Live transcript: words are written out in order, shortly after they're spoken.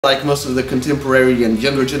Like most of the contemporary and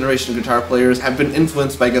younger generation guitar players, have been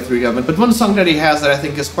influenced by Guthrie Govan, but one song that he has that I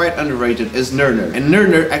think is quite underrated is Nr. And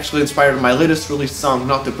Nr. actually inspired my latest released song,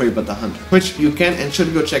 Not the Prey but the Hunter, which you can and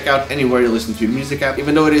should go check out anywhere you listen to your music app.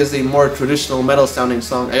 Even though it is a more traditional metal sounding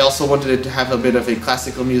song, I also wanted it to have a bit of a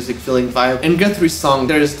classical music feeling vibe. In Guthrie's song,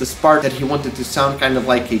 there is this part that he wanted to sound kind of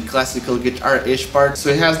like a classical guitar-ish part, so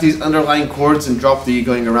it has these underlying chords and drop D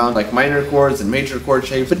going around, like minor chords and major chord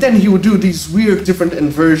shapes, but then he would do these weird different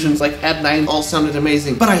inversions like add 9, all sounded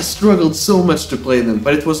amazing, but I struggled so much to play them.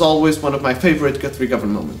 But it was always one of my favorite Guthrie Govan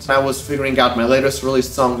moments. I was figuring out my latest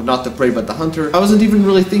released song, Not the Prey but the Hunter. I wasn't even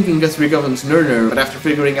really thinking Guthrie Govan's Nr, but after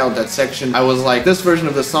figuring out that section, I was like, this version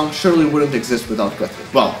of the song surely wouldn't exist without Guthrie.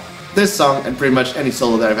 Well, this song and pretty much any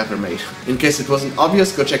solo that I've ever made. In case it wasn't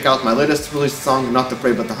obvious, go check out my latest released song, Not the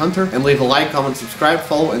Prey but the Hunter, and leave a like, comment, subscribe,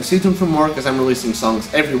 follow, and stay tuned for more because I'm releasing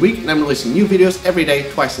songs every week and I'm releasing new videos every day,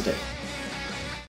 twice a day.